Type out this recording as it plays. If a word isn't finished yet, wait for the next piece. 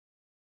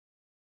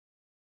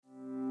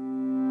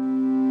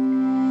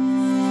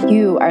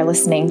You are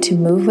listening to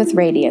Move with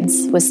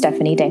Radiance with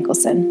Stephanie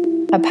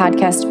Dankelson, a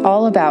podcast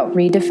all about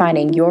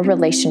redefining your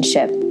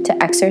relationship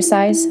to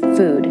exercise,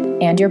 food,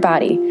 and your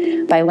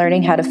body by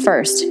learning how to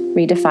first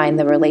redefine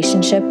the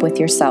relationship with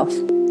yourself.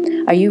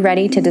 Are you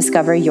ready to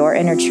discover your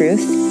inner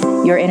truth,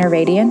 your inner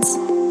radiance?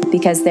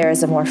 Because there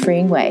is a more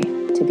freeing way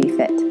to be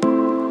fit.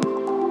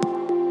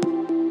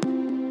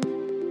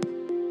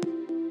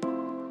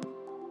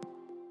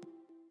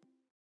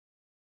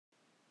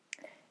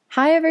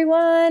 Hi,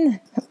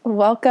 everyone.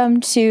 Welcome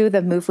to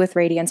the Move with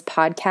Radiance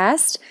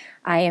podcast.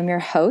 I am your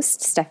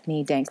host,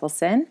 Stephanie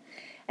Dankelson,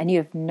 and you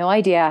have no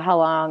idea how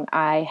long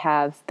I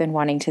have been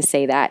wanting to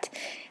say that.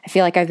 I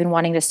feel like I've been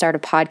wanting to start a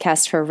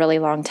podcast for a really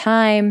long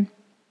time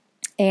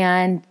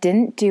and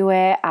didn't do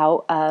it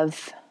out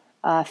of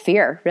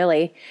fear,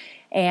 really,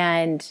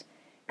 and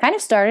kind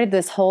of started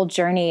this whole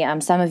journey.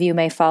 Some of you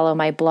may follow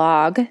my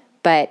blog,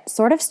 but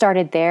sort of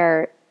started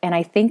there. And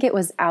I think it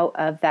was out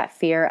of that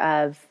fear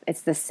of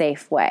it's the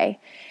safe way.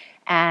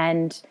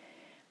 And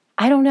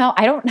I don't know.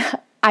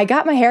 I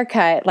got my hair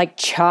cut,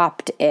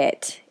 chopped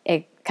it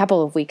a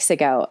couple of weeks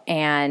ago.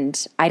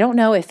 And I don't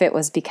know if it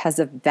was because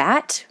of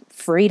that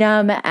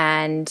freedom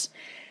and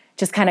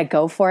just kind of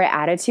go for it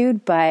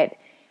attitude. But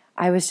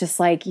I was just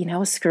like,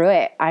 screw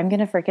it. I'm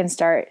going to freaking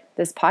start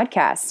this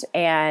podcast.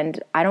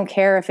 And I don't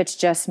care if it's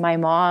just my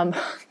mom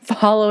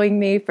following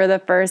me for the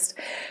first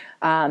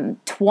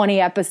 20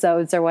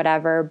 episodes or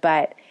whatever,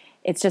 but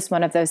it's just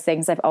one of those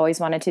things I've always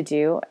wanted to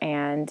do,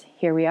 and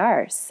here we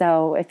are.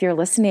 So if you're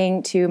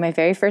listening to my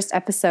very first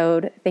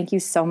episode, thank you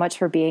so much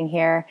for being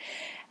here.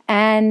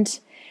 And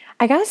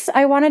I guess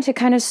I wanted to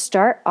kind of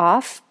start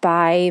off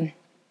by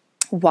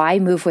why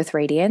Move with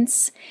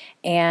Radiance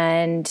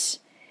and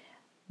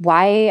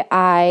why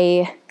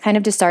I kind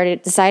of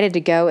decided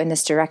to go in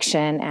this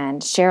direction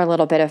and share a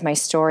little bit of my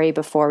story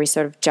before we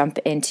sort of jump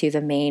into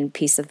the main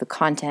piece of the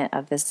content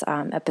of this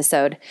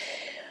episode.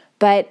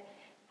 But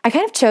I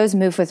kind of chose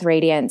Move with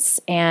Radiance,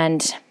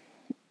 and,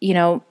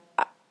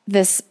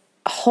 this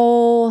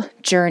whole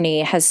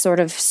journey has sort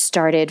of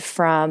started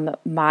from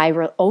my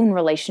own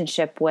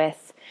relationship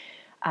with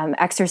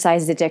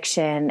exercise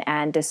addiction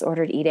and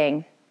disordered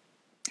eating.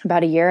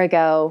 About a year and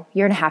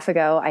a half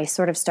ago, I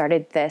sort of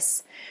started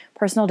this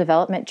personal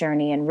development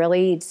journey and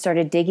really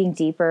started digging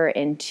deeper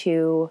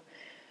into,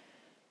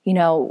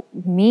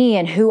 me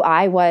and who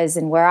I was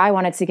and where I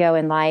wanted to go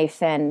in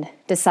life, and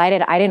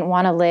decided I didn't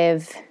want to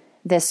live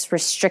this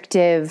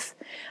restrictive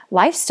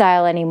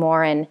lifestyle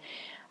anymore. And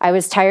I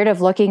was tired of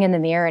looking in the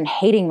mirror and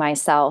hating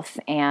myself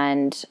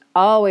and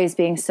always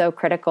being so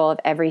critical of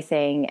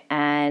everything.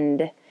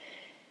 And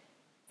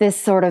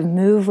this sort of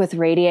Move with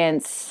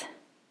Radiance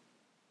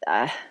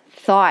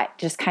thought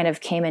just kind of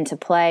came into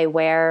play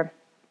where,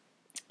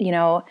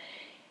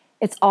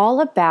 it's all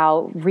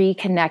about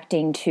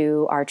reconnecting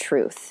to our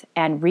truth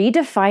and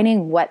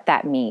redefining what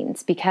that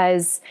means,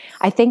 because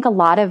I think a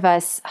lot of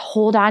us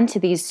hold on to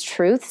these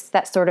truths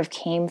that sort of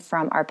came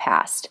from our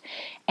past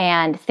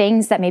and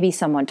things that maybe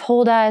someone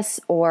told us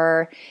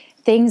or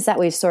things that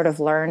we've sort of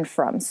learned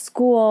from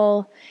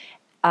school,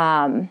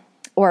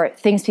 or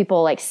things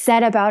people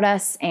said about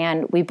us,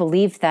 and we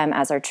believe them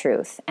as our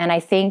truth. And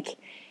I think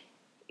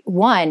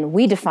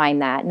we define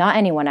that, not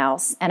anyone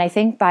else. And I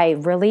think by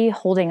really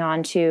holding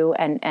on to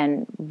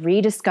and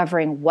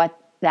rediscovering what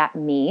that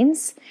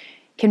means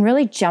can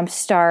really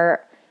jumpstart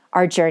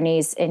our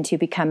journeys into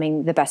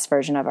becoming the best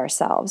version of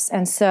ourselves.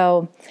 And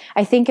so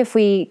I think if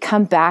we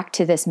come back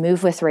to this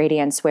Move with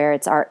Radiance, where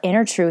it's our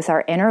inner truth,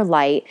 our inner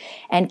light,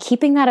 and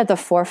keeping that at the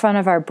forefront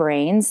of our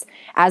brains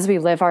as we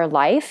live our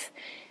life,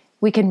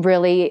 we can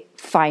really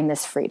find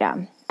this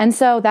freedom. And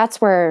so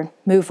that's where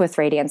Move with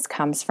Radiance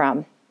comes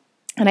from.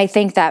 And I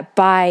think that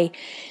by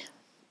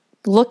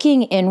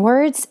looking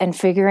inwards and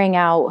figuring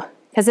out,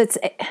 because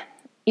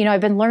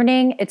I've been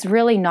learning, it's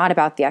really not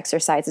about the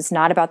exercise. It's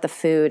not about the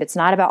food. It's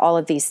not about all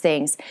of these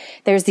things.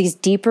 There's these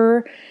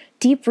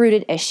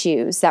deep-rooted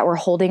issues that we're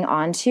holding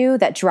on to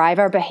that drive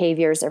our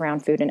behaviors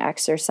around food and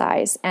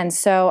exercise. And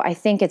so I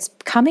think it's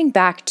coming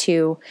back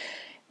to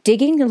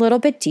digging a little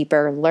bit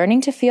deeper, learning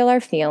to feel our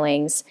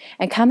feelings,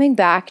 and coming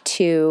back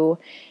to,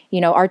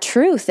 our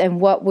truth and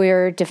what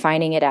we're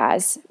defining it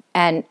as.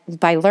 And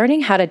by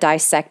learning how to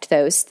dissect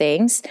those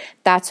things,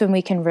 that's when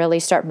we can really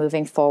start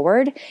moving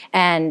forward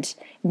and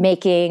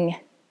making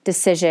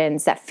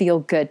decisions that feel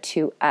good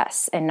to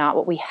us and not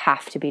what we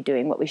have to be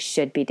doing, what we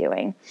should be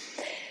doing.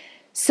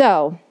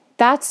 So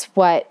that's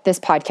what this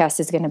podcast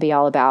is going to be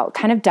all about,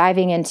 kind of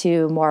diving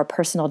into more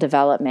personal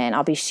development.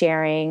 I'll be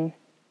sharing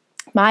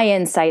my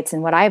insights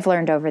and what I've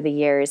learned over the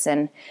years,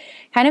 and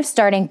kind of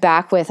starting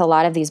back with a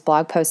lot of these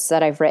blog posts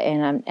that I've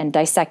written and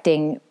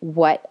dissecting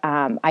what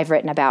I've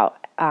written about.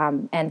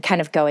 And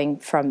kind of going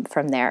from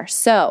there.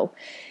 So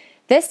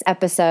this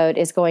episode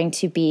is going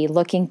to be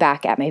looking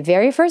back at my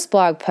very first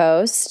blog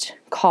post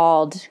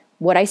called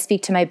Would I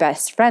Speak to My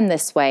Best Friend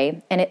This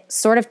Way? And it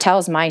sort of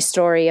tells my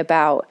story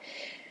about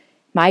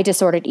my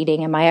disordered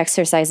eating and my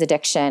exercise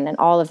addiction and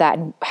all of that,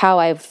 and how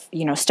I've,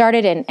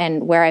 started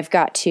and where I've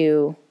got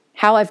to,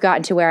 how I've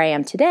gotten to where I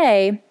am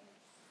today.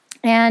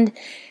 And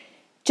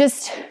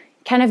just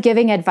kind of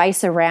giving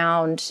advice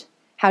around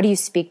how do you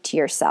speak to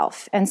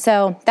yourself. And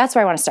so that's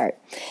where I want to start.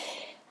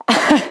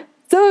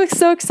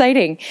 So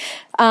exciting.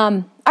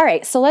 All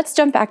right, so let's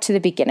jump back to the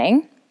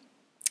beginning.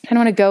 I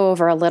want to go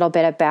over a little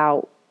bit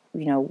about,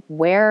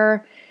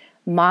 where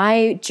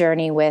my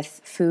journey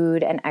with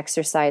food and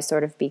exercise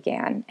sort of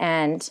began.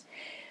 And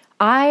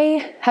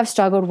I have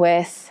struggled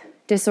with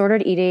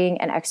disordered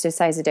eating and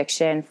exercise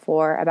addiction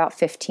for about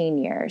 15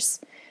 years.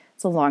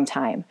 It's a long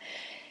time.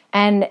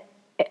 And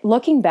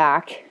looking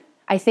back,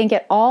 I think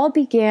it all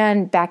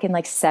began back in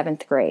like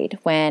 7th grade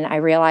when I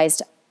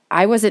realized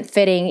I wasn't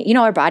fitting.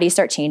 Our bodies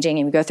start changing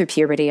and we go through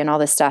puberty and all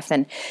this stuff.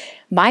 And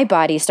my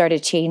body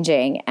started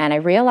changing and I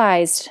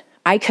realized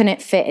I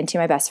couldn't fit into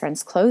my best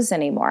friend's clothes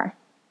anymore.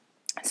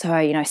 So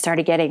I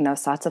started getting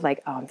those thoughts of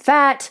like, oh, I'm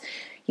fat,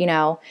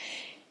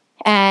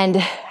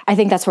 and I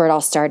think that's where it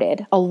all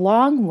started,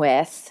 along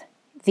with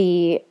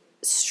the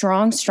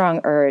strong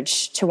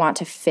urge to want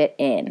to fit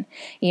in,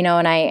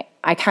 and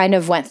I kind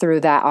of went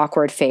through that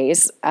awkward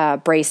phase,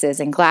 braces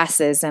and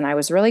glasses, and I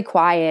was really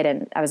quiet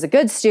and I was a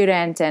good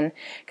student and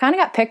kind of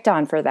got picked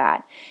on for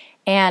that.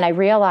 And I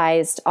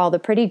realized all the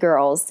pretty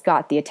girls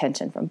got the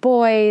attention from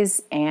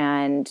boys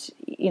and,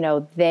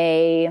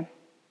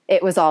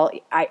 it was all,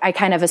 I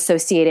kind of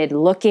associated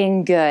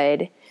looking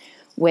good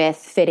with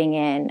fitting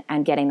in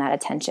and getting that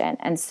attention.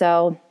 And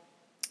so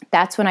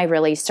that's when I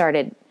really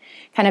started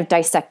kind of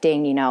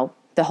dissecting,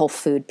 the whole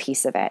food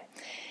piece of it.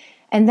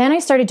 And then I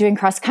started doing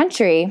cross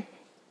country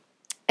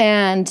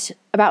and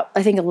about,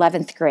 I think,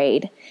 11th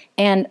grade.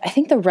 And I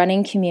think the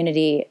running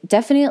community,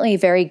 definitely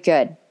very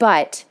good,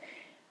 but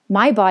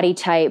my body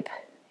type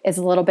is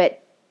a little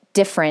bit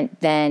different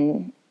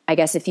than, I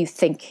guess, if you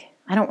think,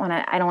 I don't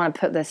want to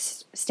put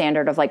this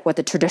standard of like what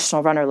the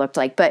traditional runner looked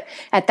like, but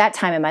at that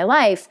time in my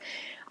life,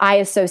 I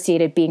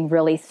associated being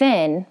really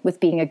thin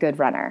with being a good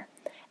runner.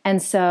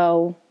 And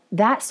so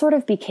that sort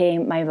of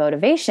became my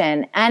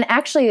motivation. And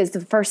actually is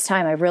the first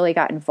time I really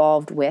got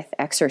involved with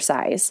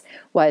exercise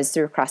was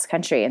through cross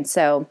country. And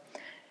so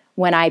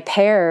when I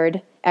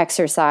paired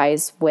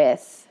exercise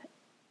with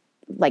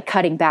like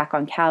cutting back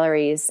on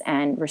calories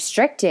and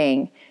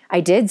restricting,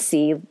 I did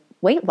see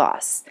weight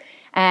loss.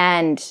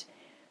 And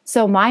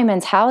so my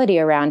mentality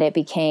around it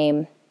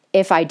became,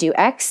 if I do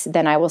X,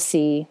 then I will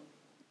see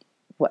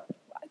what,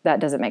 that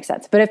doesn't make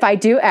sense. But if I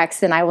do X,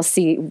 then I will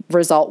see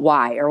result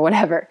Y or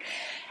whatever.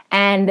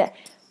 And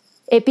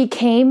it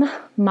became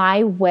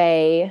my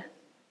way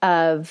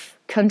of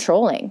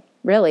controlling,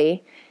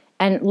 really.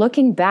 And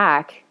looking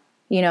back,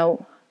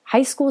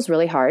 high school is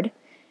really hard.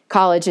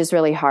 College is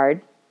really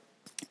hard.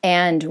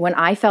 And when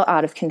I felt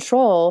out of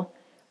control,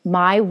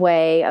 my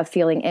way of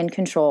feeling in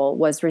control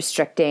was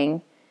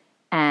restricting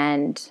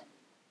and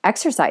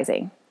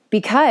exercising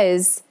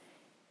because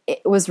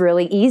it was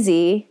really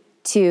easy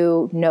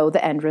to know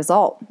the end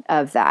result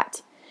of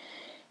that.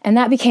 And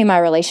that became my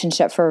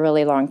relationship for a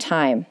really long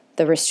time,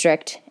 the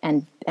restrict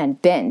and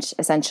binge,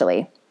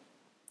 essentially.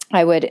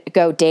 I would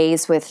go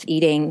days with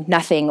eating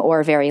nothing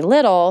or very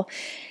little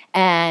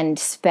and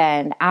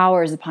spend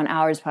hours upon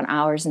hours upon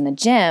hours in the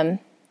gym.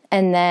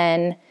 And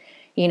then,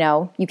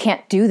 you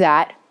can't do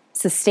that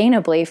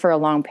sustainably for a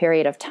long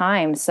period of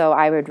time. So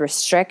I would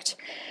restrict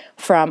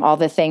from all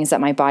the things that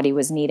my body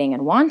was needing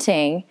and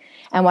wanting.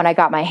 And when I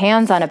got my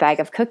hands on a bag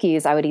of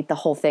cookies, I would eat the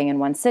whole thing in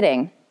one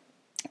sitting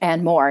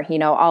and more.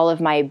 All of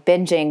my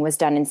binging was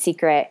done in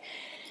secret.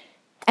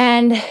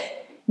 And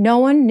no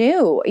one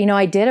knew.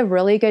 I did a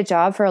really good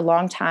job for a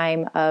long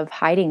time of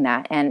hiding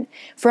that. And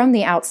from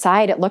the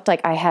outside, it looked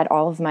like I had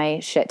all of my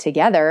shit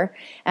together.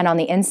 And on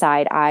the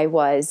inside, I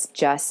was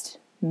just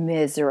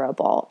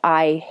miserable.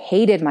 I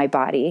hated my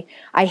body.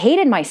 I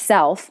hated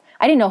myself.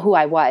 I didn't know who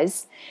I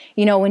was.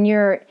 When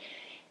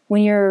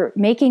you're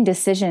making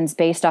decisions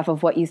based off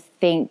of what you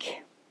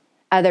think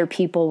other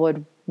people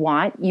would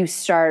want, you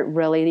start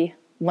really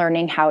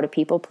learning how to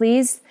people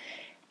please.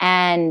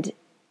 And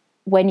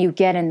when you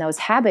get in those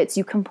habits,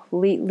 you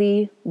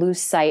completely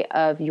lose sight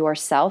of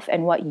yourself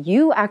and what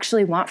you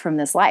actually want from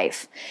this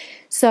life.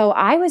 So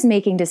I was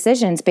making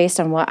decisions based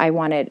on what I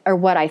wanted or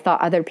what I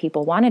thought other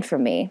people wanted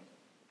from me.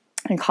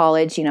 In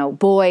college,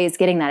 boys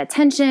getting that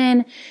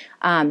attention,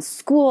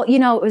 school,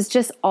 it was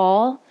just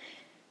all,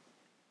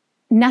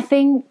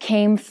 nothing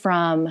came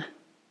from,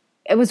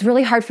 it was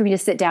really hard for me to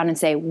sit down and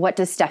say, what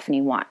does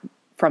Stephanie want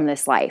from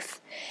this life?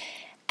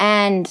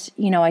 And,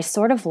 I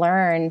sort of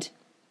learned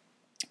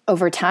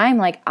over time,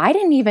 like I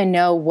didn't even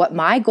know what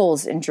my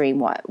goals and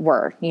dreams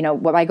were,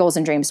 what my goals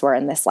and dreams were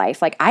in this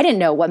life. Like I didn't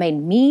know what made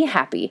me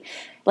happy.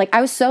 Like I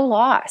was so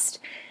lost.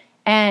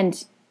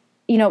 And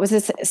it was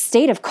this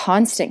state of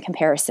constant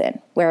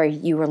comparison where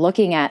you were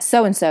looking at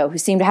so-and-so who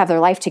seemed to have their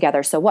life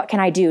together. So what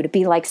can I do to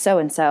be like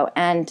so-and-so?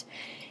 And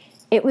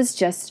it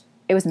was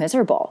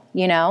miserable,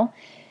 And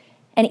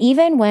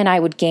even when I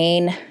would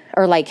gain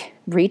or like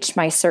reach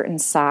my certain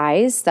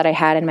size that I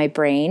had in my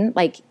brain,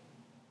 like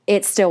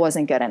it still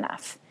wasn't good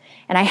enough.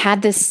 And I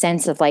had this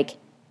sense of like,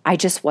 I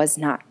just was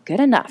not good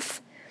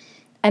enough.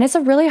 And it's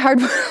a really hard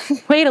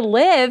way to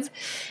live.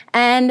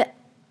 And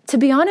to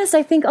be honest,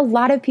 I think a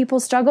lot of people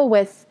struggle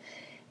with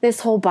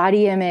this whole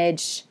body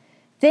image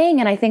thing.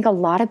 And I think a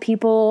lot of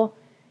people,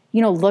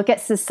 look at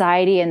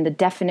society and the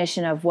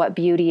definition of what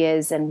beauty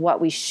is and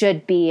what we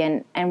should be.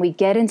 And we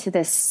get into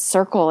this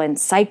circle and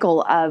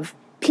cycle of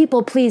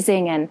people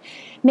pleasing and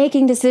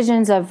making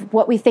decisions of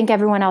what we think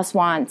everyone else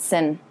wants.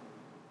 And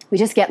we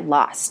just get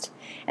lost.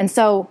 And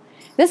so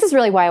this is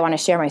really why I want to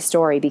share my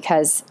story,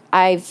 because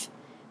I've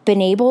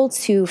been able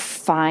to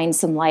find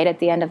some light at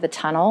the end of the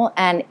tunnel.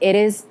 And it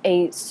is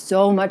a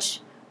so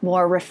much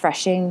more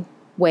refreshing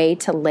way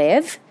to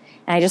live.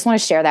 And I just want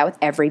to share that with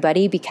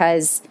everybody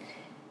because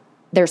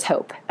there's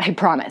hope, I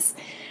promise.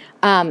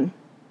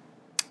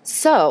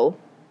 So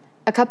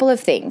a couple of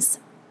things.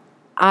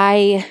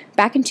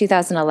 Back in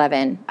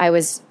 2011, I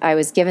was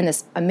given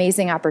this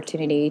amazing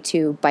opportunity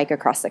to bike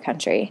across the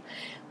country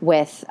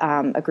with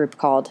a group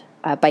called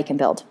Bike and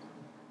Build.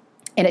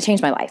 And it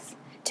changed my life,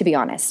 to be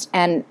honest.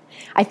 And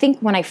I think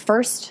when I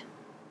first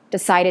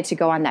decided to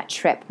go on that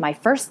trip, my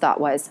first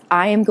thought was,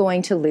 I am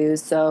going to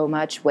lose so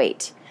much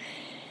weight.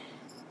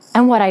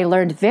 And what I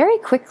learned very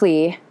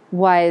quickly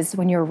was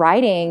when you're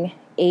riding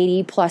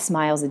 80 plus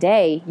miles a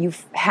day, you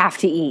have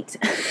to eat.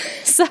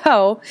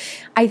 So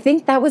I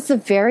think that was the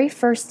very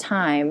first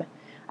time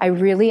I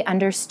really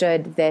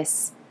understood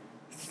this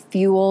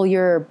fuel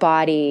your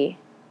body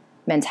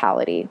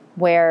mentality,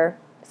 where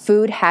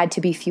food had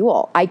to be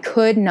fuel. I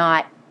could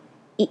not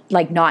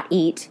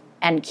eat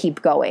and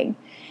keep going.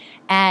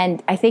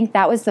 And I think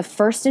that was the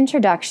first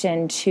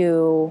introduction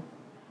to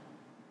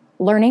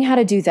learning how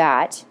to do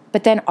that.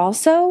 But then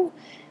also,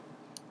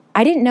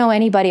 I didn't know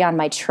anybody on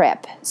my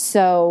trip.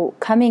 So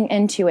coming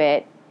into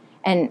it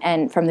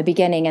and from the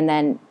beginning and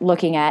then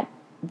looking at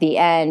the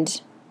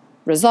end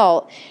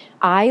result,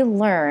 I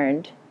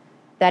learned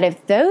that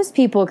if those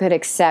people could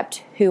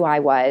accept who I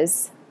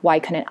was, why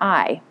couldn't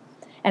I?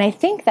 And I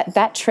think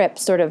that trip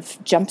sort of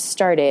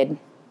jump-started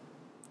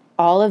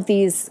all of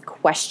these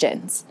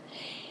questions.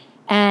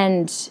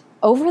 And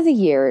over the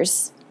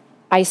years,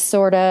 I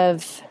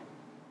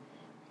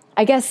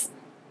guess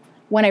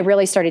when I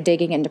really started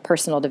digging into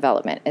personal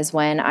development is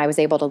when I was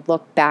able to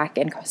look back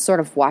and sort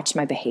of watch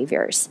my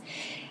behaviors.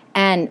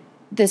 And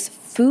this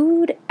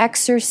food,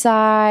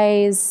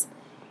 exercise,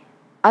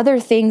 other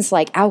things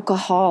like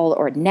alcohol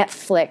or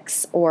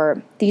Netflix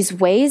or these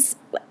ways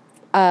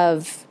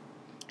of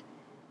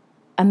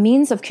a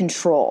means of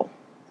control.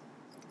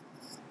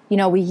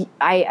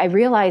 I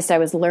realized I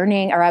was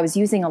learning, or I was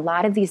using a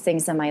lot of these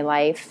things in my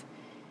life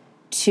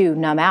to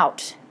numb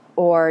out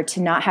or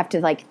to not have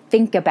to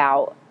think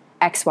about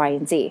X, Y,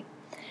 and Z,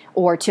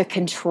 or to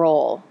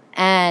control.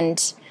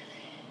 And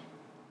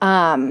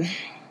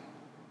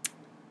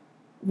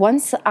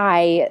once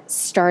I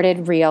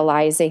started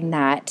realizing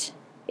that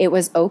it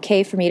was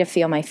okay for me to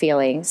feel my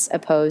feelings,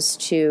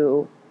 opposed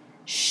to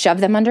shove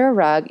them under a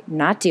rug,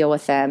 not deal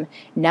with them,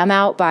 numb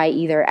out by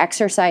either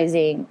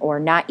exercising or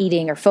not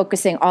eating or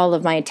focusing all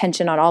of my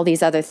attention on all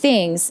these other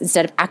things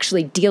instead of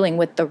actually dealing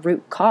with the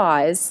root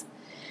cause.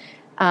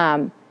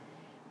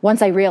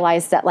 Once I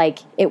realized that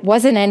it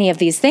wasn't any of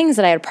these things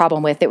that I had a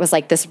problem with, it was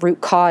this root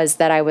cause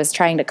that I was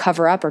trying to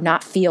cover up or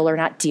not feel or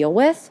not deal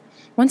with.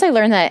 Once I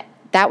learned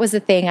that was the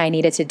thing I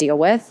needed to deal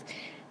with,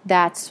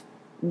 that's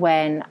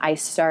when I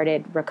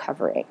started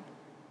recovering.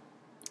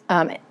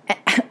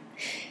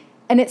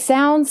 And it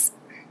sounds,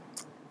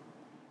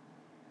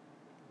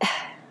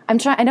 I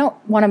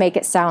don't want to make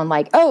it sound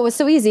like, oh, it was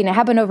so easy and it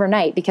happened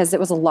overnight, because it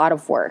was a lot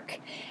of work.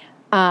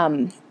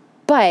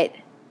 But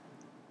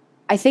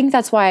I think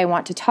that's why I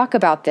want to talk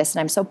about this,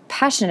 and I'm so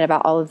passionate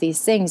about all of these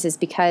things, is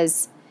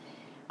because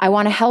I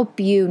want to help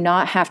you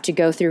not have to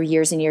go through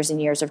years and years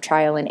and years of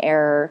trial and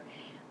error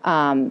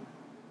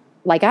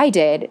like I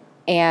did,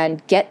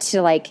 and get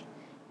to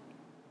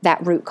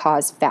that root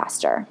cause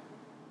faster.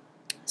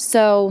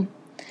 So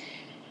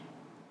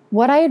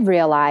what I had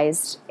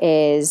realized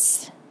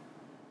is,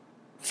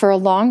 for a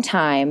long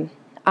time,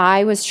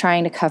 I was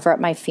trying to cover up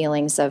my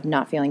feelings of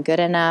not feeling good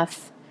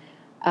enough,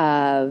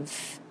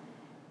 of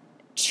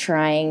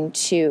trying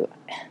to,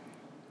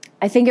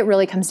 I think it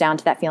really comes down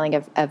to that feeling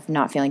of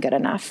not feeling good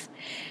enough.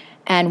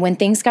 And when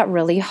things got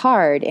really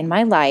hard in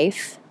my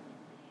life,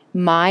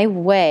 my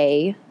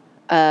way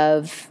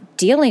of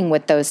dealing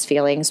with those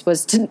feelings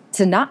was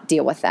to not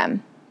deal with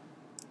them.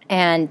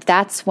 And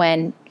that's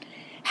when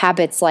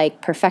habits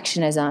like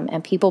perfectionism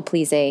and people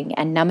pleasing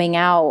and numbing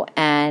out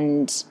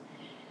and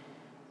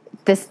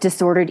this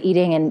disordered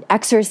eating and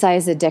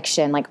exercise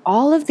addiction,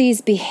 all of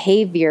these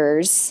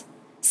behaviors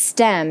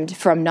stemmed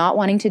from not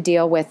wanting to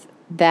deal with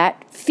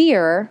that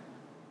fear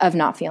of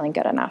not feeling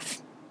good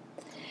enough.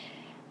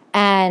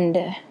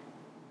 And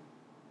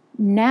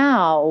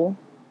now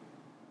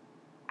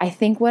I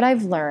think what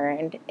I've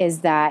learned is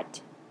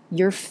that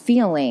your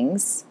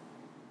feelings,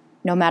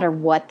 no matter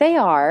what they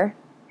are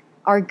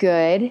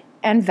good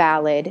and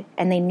valid,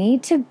 and they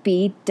need to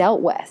be dealt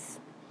with.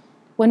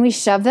 When we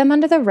shove them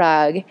under the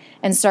rug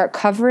and start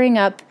covering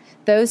up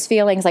those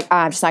feelings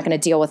I'm just not going to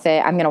deal with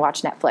it, I'm going to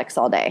watch Netflix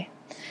all day.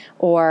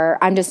 Or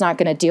I'm just not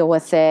going to deal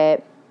with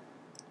it,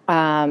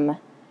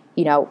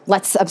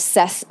 let's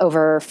obsess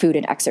over food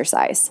and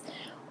exercise.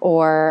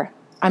 Or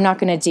I'm not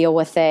going to deal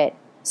with it,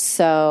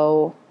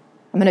 so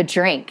I'm going to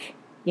drink,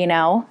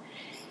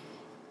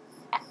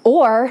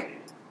 Or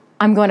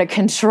I'm going to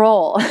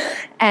control.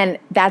 And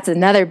that's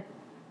another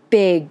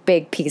big,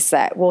 big piece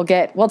that we'll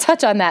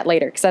touch on that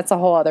later, because that's a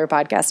whole other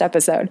podcast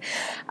episode.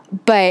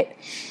 But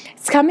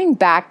it's coming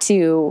back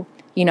to,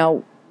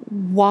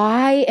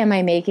 why am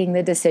I making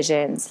the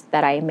decisions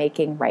that I'm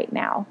making right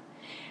now?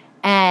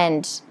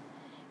 And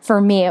for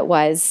me, it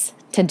was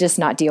to just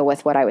not deal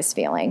with what I was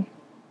feeling.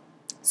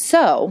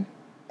 So,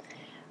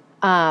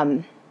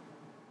 I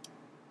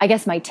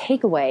guess my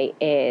takeaway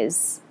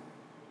is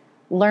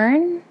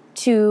learn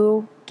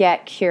to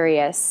get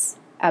curious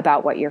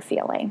about what you're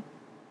feeling.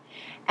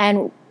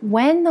 And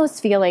when those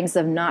feelings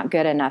of not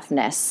good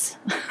enoughness,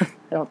 I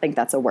don't think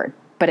that's a word,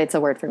 but it's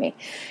a word for me,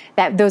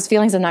 that those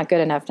feelings of not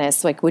good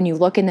enoughness, like when you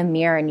look in the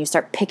mirror and you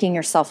start picking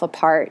yourself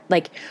apart,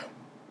 like,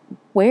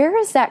 where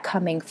is that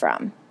coming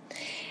from?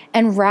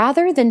 And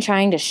rather than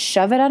trying to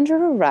shove it under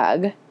a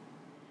rug,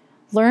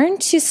 learn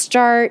to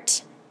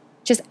start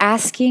just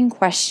asking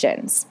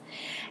questions.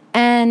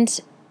 And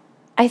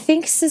I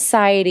think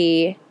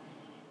society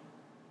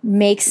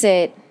makes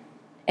it,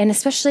 and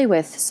especially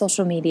with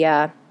social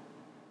media,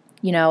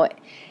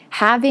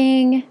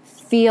 having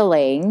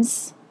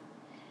feelings,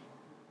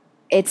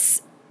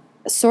 it's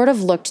sort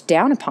of looked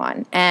down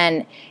upon.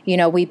 And,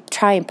 we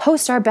try and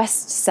post our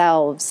best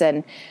selves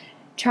and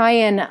try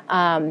and,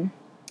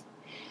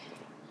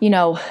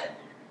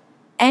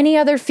 any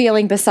other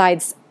feeling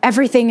besides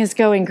everything is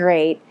going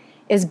great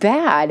is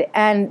bad.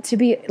 And to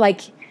be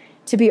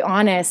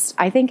honest,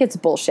 I think it's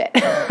bullshit.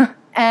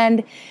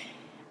 And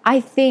I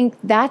think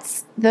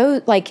that's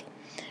what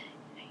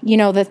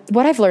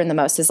I've learned the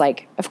most is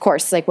of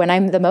course, when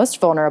I'm the most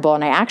vulnerable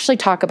and I actually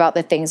talk about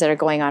the things that are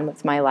going on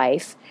with my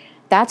life,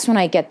 that's when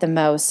I get the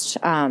most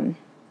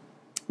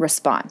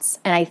response.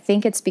 And I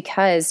think it's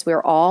because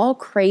we're all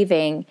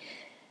craving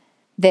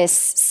this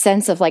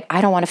sense of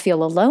I don't want to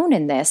feel alone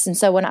in this. And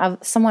so when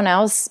someone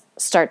else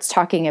starts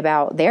talking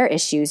about their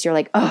issues, you're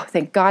like, oh,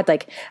 thank God,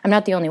 I'm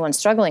not the only one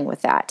struggling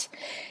with that.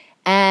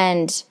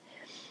 And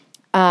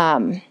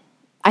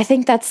I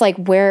think that's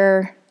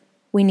where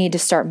we need to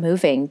start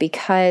moving,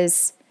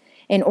 because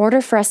in order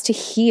for us to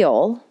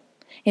heal,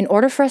 in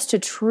order for us to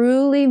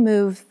truly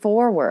move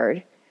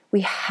forward,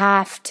 we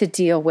have to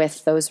deal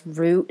with those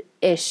root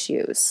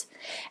issues.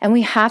 And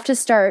we have to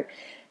start,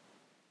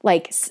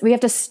 we have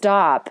to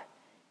stop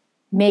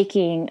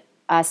making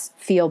us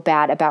feel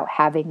bad about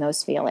having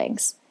those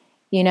feelings.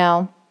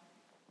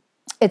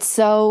 It's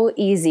so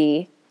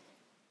easy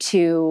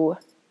to,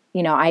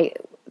 I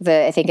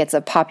think it's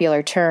a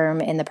popular term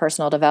in the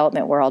personal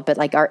development world,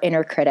 but our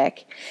inner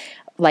critic,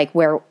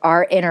 where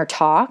our inner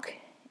talk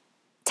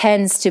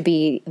tends to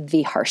be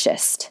the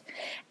harshest.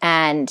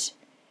 And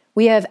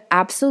we have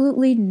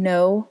absolutely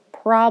no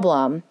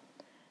problem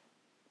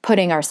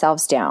putting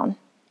ourselves down.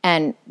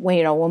 And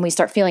when we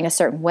start feeling a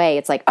certain way,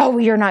 it's oh,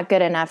 you're not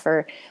good enough,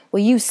 or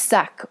well, you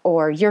suck,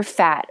 or you're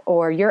fat,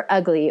 or you're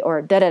ugly,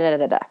 or da da da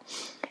da da.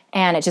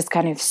 And it just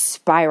kind of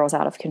spirals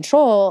out of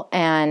control.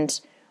 And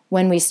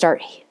when we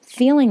start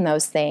feeling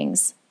those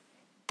things,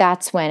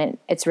 that's when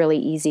it's really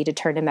easy to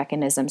turn to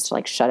mechanisms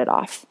to shut it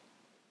off.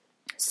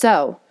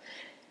 So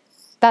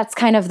that's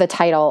kind of the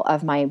title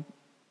of my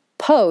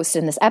post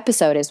in this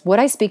episode is, would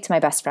I speak to my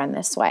best friend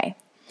this way?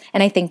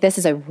 And I think this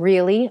is a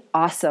really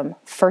awesome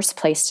first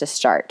place to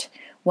start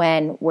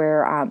when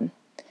we're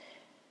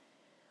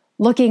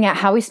looking at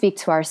how we speak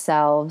to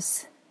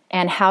ourselves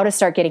and how to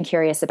start getting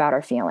curious about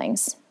our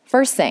feelings.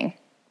 First thing,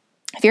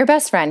 if your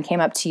best friend came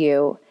up to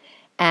you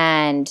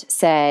and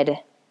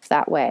said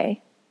that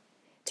way,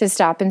 to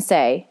stop and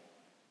say,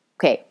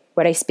 okay,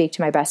 would I speak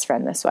to my best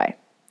friend this way?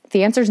 If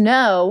the answer is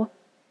no,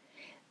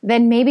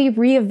 then maybe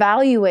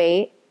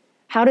reevaluate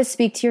how to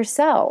speak to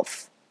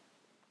yourself.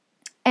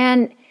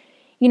 And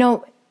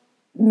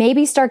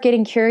maybe start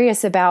getting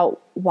curious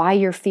about why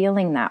you're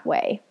feeling that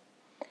way.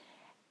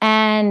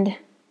 And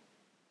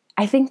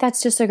I think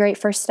that's just a great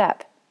first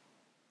step.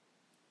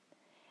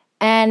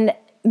 And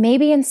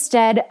maybe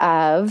instead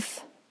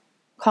of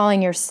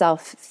calling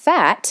yourself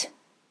fat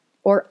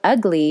or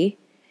ugly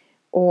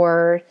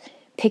or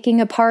picking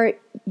apart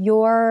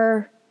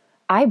your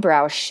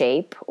eyebrow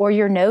shape or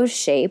your nose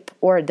shape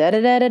or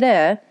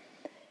da-da-da-da-da,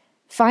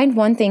 find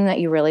one thing that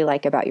you really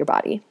like about your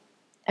body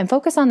and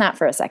focus on that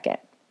for a second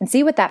and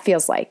see what that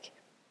feels like.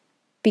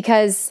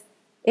 Because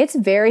it's a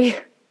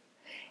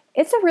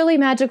really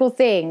magical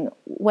thing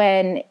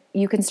when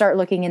you can start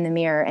looking in the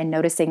mirror and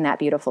noticing that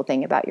beautiful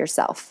thing about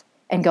yourself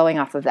and going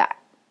off of that.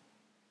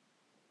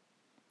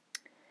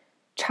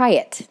 Try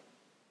it.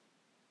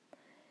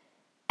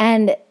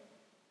 And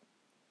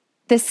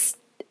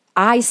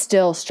I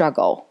still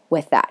struggle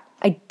with that.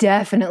 I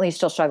definitely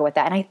still struggle with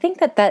that. And I think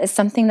that is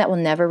something that will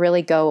never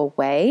really go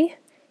away,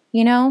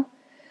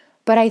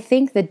 But I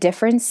think the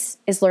difference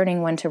is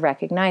learning when to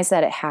recognize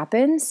that it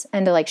happens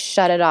and to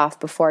shut it off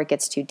before it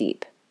gets too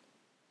deep.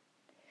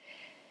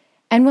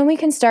 And when we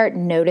can start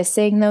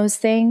noticing those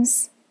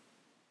things,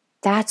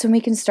 that's when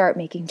we can start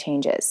making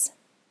changes.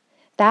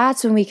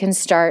 That's when we can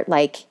start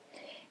like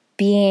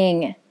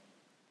being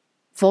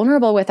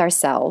vulnerable with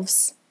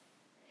ourselves,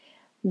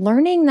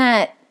 learning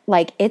that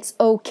like it's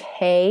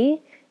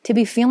okay to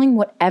be feeling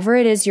whatever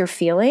it is you're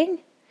feeling,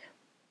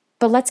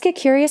 but let's get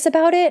curious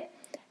about it.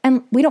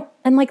 And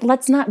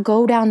let's not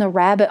go down the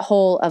rabbit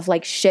hole of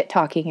like shit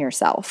talking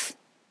yourself,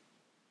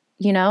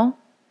 you know?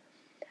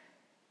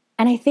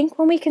 And I think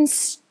when we can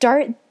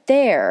start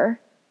there,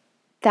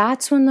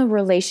 that's when the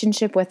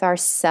relationship with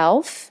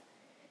ourself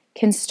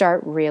can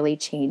start really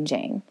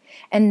changing.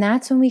 And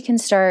that's when we can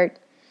start,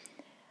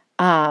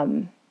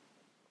 I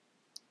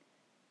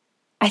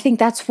think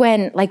that's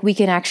when like we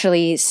can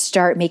actually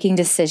start making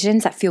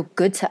decisions that feel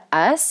good to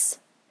us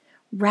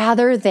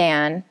rather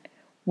than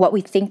what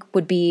we think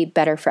would be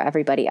better for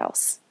everybody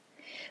else.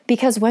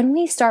 Because when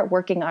we start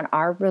working on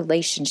our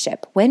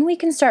relationship, when we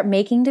can start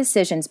making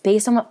decisions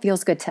based on what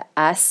feels good to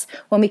us,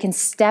 when we can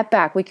step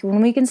back,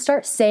 when we can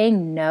start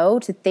saying no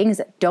to things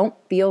that don't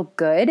feel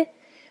good,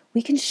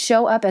 we can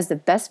show up as the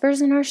best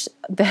version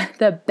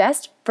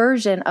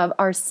of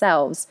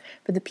ourselves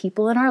for the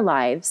people in our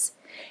lives.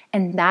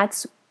 And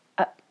that's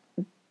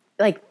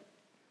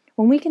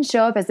when we can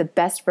show up as the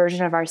best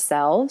version of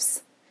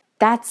ourselves,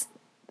 that's,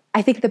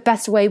 I think, the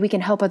best way we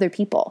can help other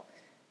people.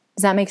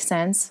 Does that make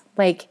sense?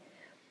 Like,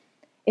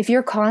 if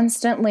you're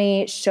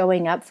constantly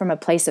showing up from a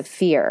place of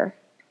fear,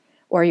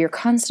 or you're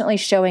constantly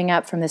showing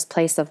up from this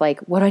place of like,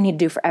 what do I need to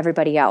do for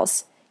everybody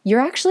else?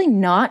 You're actually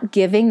not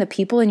giving the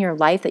people in your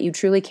life that you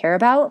truly care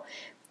about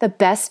the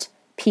best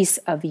piece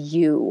of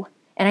you.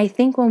 And I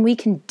think when we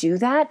can do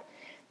that,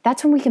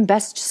 that's when we can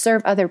best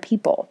serve other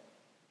people.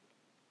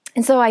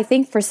 And so I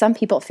think for some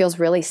people, it feels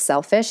really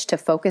selfish to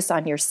focus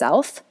on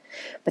yourself,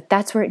 but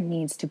that's where it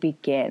needs to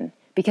begin,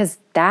 because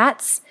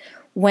that's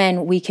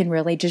when we can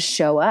really just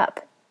show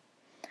up.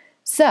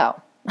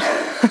 So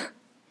that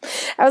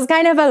was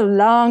kind of a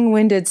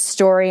long-winded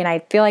story, and I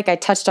feel like I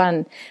touched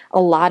on a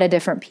lot of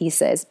different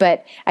pieces,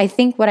 but I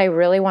think what I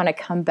really want to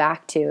come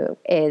back to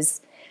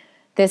is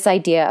this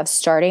idea of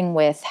starting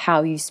with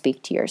how you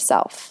speak to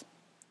yourself.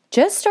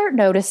 Just start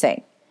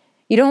noticing.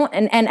 You don't,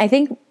 and I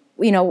think,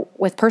 you know,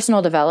 with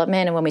personal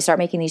development and when we start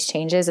making these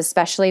changes,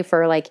 especially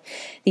for like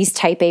these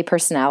type A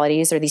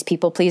personalities or these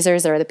people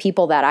pleasers or the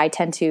people that I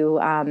tend to,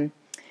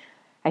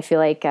 I feel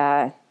like,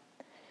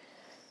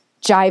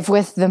 jive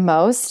with the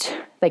most,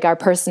 like our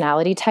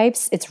personality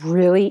types, it's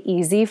really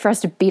easy for us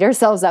to beat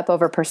ourselves up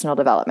over personal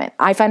development.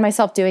 I find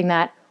myself doing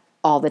that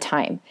all the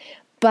time.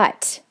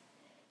 But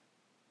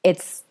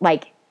it's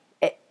like,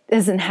 it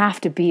doesn't have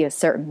to be a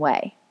certain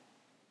way.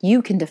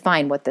 You can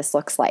define what this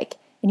looks like.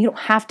 And you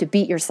don't have to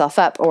beat yourself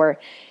up or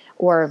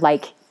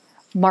like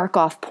mark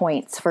off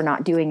points for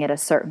not doing it a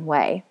certain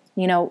way.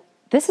 You know,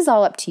 this is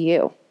all up to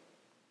you.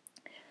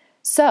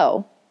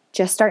 So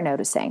just start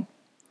noticing.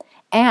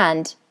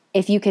 And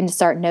if you can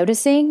start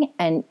noticing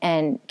and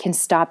can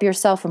stop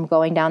yourself from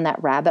going down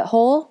that rabbit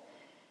hole,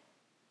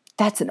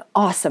 that's an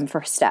awesome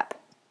first step.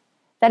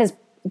 That is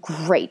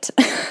great.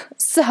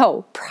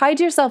 So pride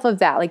yourself of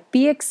that. Like,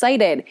 be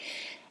excited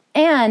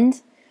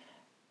and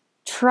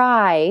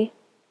try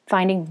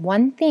finding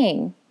one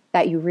thing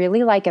that you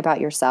really like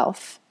about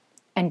yourself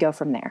and go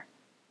from there.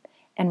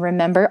 And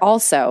remember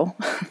also,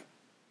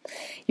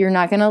 you're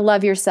not going to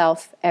love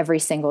yourself every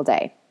single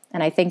day.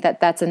 And I think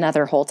that that's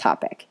another whole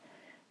topic.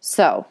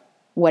 So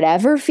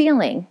whatever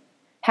feeling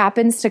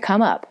happens to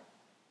come up,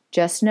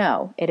 just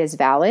know it is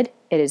valid,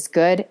 it is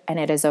good, and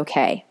it is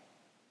okay.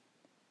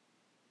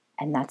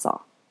 And that's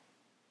all.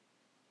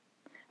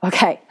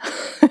 Okay.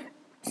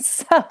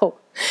 So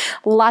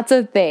lots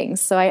of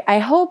things. So I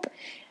hope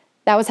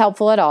that was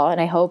helpful at all. And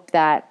I hope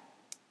that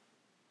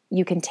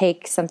you can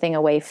take something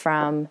away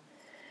from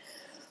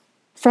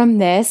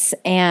this.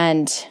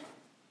 And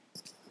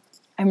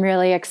I'm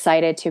really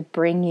excited to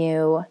bring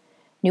you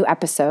new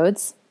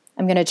episodes.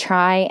 I'm going to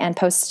try and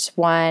post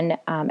one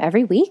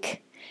every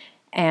week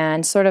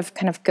and sort of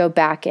kind of go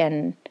back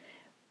and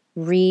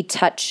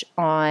retouch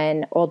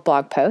on old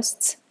blog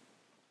posts.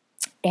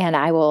 And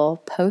I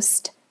will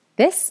post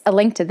a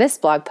link to this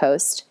blog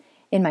post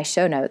in my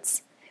show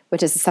notes,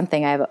 which is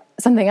something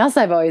else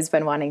I've always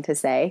been wanting to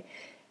say.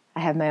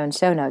 I have my own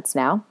show notes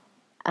now.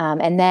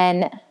 And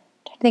then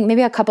I think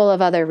maybe a couple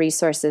of other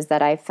resources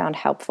that I've found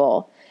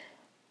helpful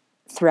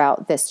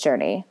throughout this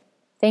journey.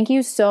 Thank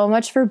you so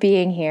much for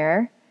being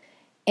here.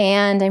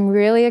 And I'm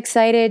really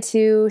excited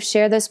to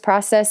share this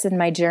process and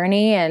my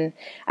journey. And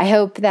I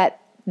hope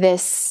that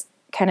this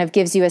kind of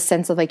gives you a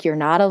sense of like, you're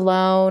not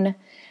alone.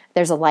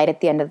 There's a light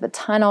at the end of the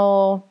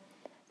tunnel,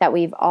 that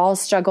we've all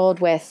struggled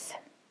with.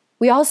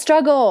 We all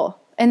struggle.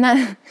 And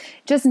that,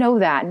 just know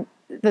that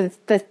the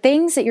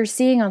things that you're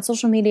seeing on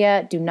social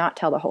media do not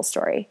tell the whole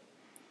story.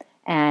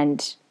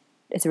 And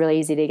it's really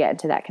easy to get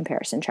into that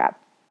comparison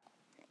trap.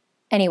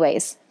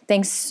 Anyways,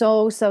 thanks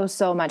so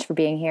much for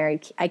being here.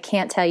 I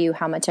can't tell you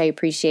how much I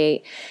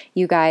appreciate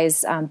you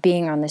guys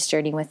being on this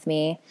journey with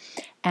me.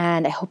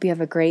 And I hope you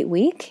have a great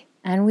week.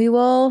 And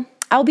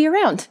I'll be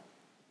around.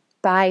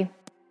 Bye.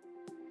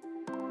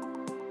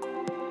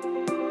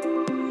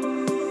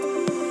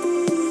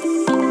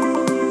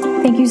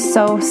 Thank you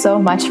so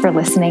much for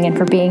listening and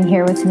for being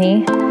here with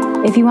me.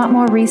 If you want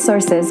more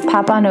resources,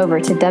 pop on over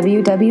to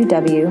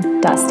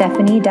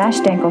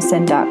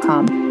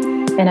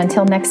www.stephanie-dankelson.com. And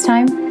until next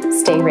time,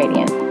 stay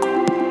radiant.